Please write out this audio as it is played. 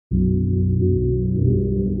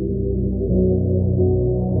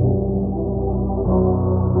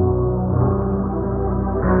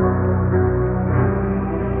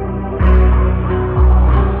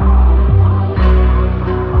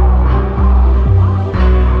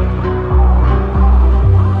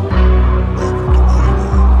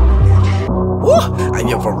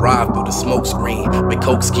the smoke screen, with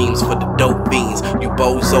coke schemes for the dope fiends. You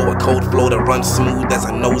bozo, a cold flow that runs smooth as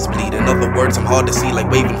a nosebleed. In other words, I'm hard to see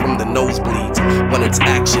like waving from the nosebleeds. When it's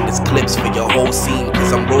action, it's clips for your whole scene,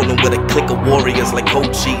 cause I'm rolling with a clique of warriors like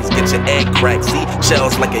cold cheese. Get your egg cracked, see,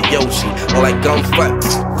 shells like a Yoshi, or like gunfight.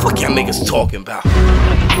 Fuck y'all niggas talking about.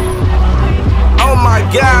 Oh my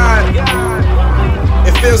God,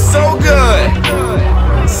 it feels so good.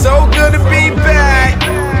 So good to be back.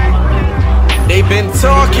 They've been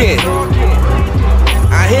talking,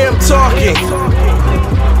 I hear them talking,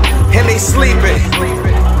 and they sleeping,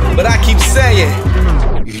 but I keep saying,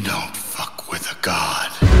 you don't fuck with a god.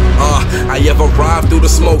 I ever arrived through the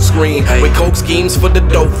smoke screen, with coke schemes for the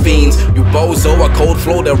dope fiends. You bozo, a cold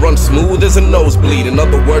flow that runs smooth as a nosebleed. In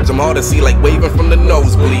other words, I'm hard to see like waving from the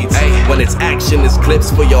nosebleeds. When it's action, it's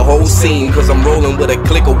clips for your whole scene, cause I'm rolling with a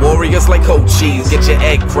clique of warriors like cold cheese. Get your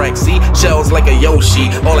egg cracked, see, shells like a Yoshi.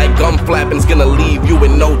 All that gum flapping's gonna leave you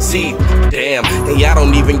with no teeth. Damn, and y'all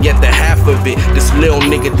don't even get the half of it. This little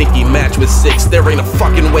nigga think he matched with 6. There ain't a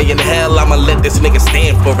fucking way in hell I'ma let this nigga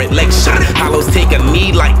stand for it. Leg shot, hollows take a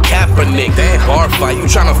knee like Kaepernick. Damn, bar fight, you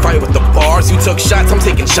tryna fight with the bars. You took shots, I'm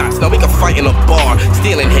taking shots, now we can fight in a bar.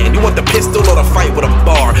 Steel in hand, you want the pistol or the fight with a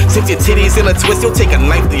bar? Since your titties in a twist, you'll take a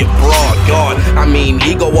knife to your broad. God, I mean,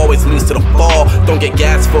 ego always leads to the fall. Don't get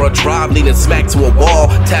gas for a drive, leaning smack to a wall.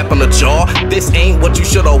 Tap on the jaw, this ain't what you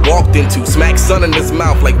should've walked into. Smack sun in his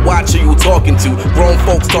mouth like watch who you talking to. Grown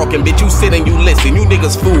folks talking, bitch, you sit and you listen. You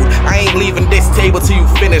niggas food, I ain't leaving this table till you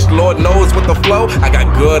finish. Lord knows with the flow, I got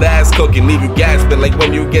good ass cooking. Leave you gasping like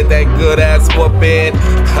when you get that good ass whooping.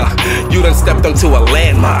 You done stepped onto a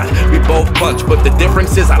landmine. We both punch, but the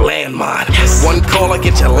difference is a landmine. One call, I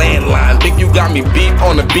get your landline. Think you got me beat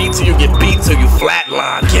on the beat till you get beat till you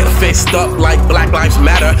flatline. Get a fist up like Black Lives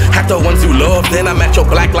Matter. Have the ones you love, then I'm at your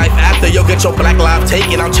black life after. You'll get your black life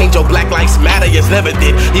taken. I'll change your Black Lives Matter. You never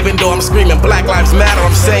did. Even though I'm screaming Black Lives Matter,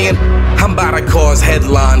 I'm saying I'm about to cause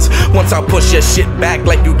headlines. Once I push your shit back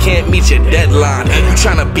like you can't meet your deadline. You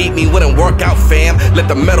tryna beat me wouldn't work out, fam. Let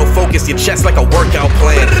the metal focus your chest like a workout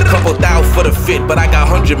plan. Couple thou for the fit, but I got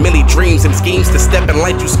 100 milli dreams and schemes to step and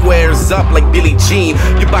light you squares up like Billie Jean.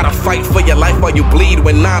 You bout to fight for your life while you bleed.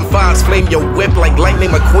 When 9-5s flame your whip like Lightning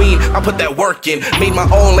McQueen. I put that work in, made my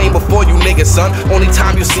own lane before you niggas, son. Only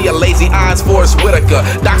time you see a lazy eyes Forrest Whitaker.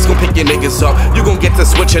 Doc's gon' pick your niggas up. You gon' get to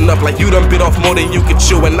switching up like you done bit off more than you could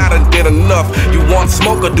chew, and I done did enough. You want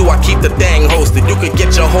smoke or do I keep the thing hosted? You could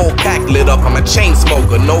get your whole pack lit up. I'm a chain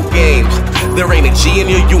smoker, no games. There ain't a G in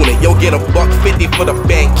your unit. You'll get $150 for the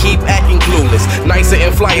bank. Keep acting clueless. Nicer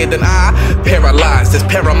and flyer than I. Paralyzed. This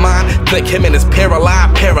Paramine. Click him and his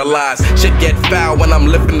paralyzed. Shit get foul when I'm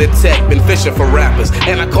lifting the tech. Been fishing for rappers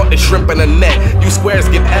and I caught the shrimp in the net. You squares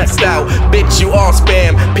get X'd out. Bitch, you all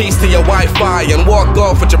spam. Peace to your Wi-Fi and walk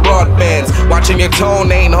off with your broadbands. Watching your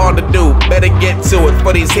tone ain't hard to do. Better get to it.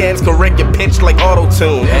 For these hands correct your pitch like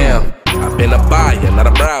auto-tune. Damn. I've been a buyer, not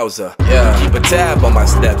a browser. Yeah. Keep a tab on my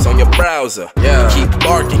steps on your browser. Yeah. Keep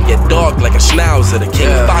barking, get dogged like a schnauzer. The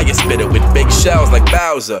king fire spitter with big shells like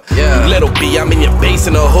Bowser. Yeah. You little B, I'm in your base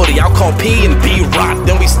in a hoodie. I'll call P and B rock.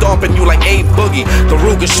 Then we stomping you like A Boogie. The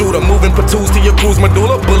Ruger shooter moving platoons to your cruise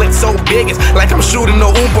medulla. Bullet so big it's like I'm shooting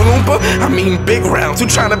no Oompa Loompa. I mean big rounds. You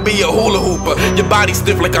tryna be a hula hooper? Your body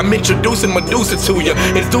stiff like I'm introducing Medusa to you.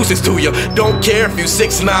 It's deuces to you. Don't care if you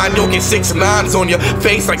 6'9", you'll get 6 9s on your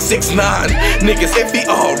face like 6'9". Niggas iffy,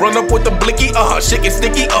 run up with the blicky, shit get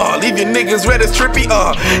sticky, leave your niggas red as trippy,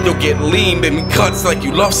 you'll get leaned and cuts like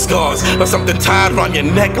you love scars, or something tied around your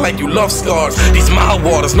neck like you love scars. These mild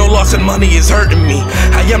waters, no loss in money is hurting me.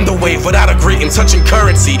 I am the wave without a grit and touching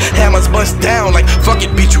currency. Hammers bust down like fuck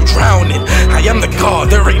it, beat you drowning. I am the god,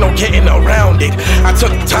 there ain't no getting around it. I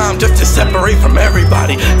took time just to separate from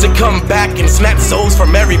everybody, to come back and snatch souls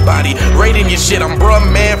from everybody. Rating your shit, I'm bruh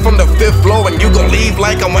man from the 5th floor, and you gon' leave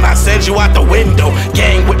like I'm when I said you out the window.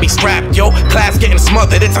 Gang with me strapped, yo. Class getting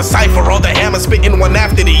smothered, it's a cipher. All the hammers spitting one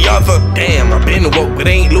after the other. Damn, I've been woke, but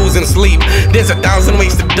ain't losing sleep. There's 1,000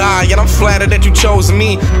 ways to die, and I'm flattered that you chose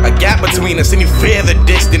me. A gap between us, and you fear the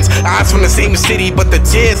distance. Eyes from the same city, but the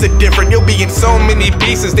tears are different. You'll be in so many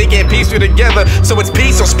pieces, they can't piece you together. So it's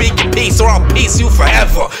peace or speak in peace, or I'll piece you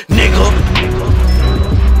forever, nigga.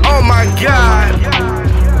 Oh my God.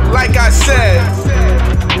 Like I said,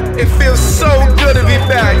 it feels so good to be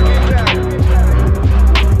back.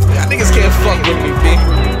 Y'all niggas can't fuck with me, B.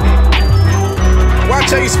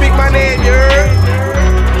 Watch how you speak my name, you heard?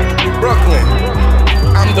 Brooklyn,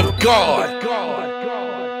 I'm the god.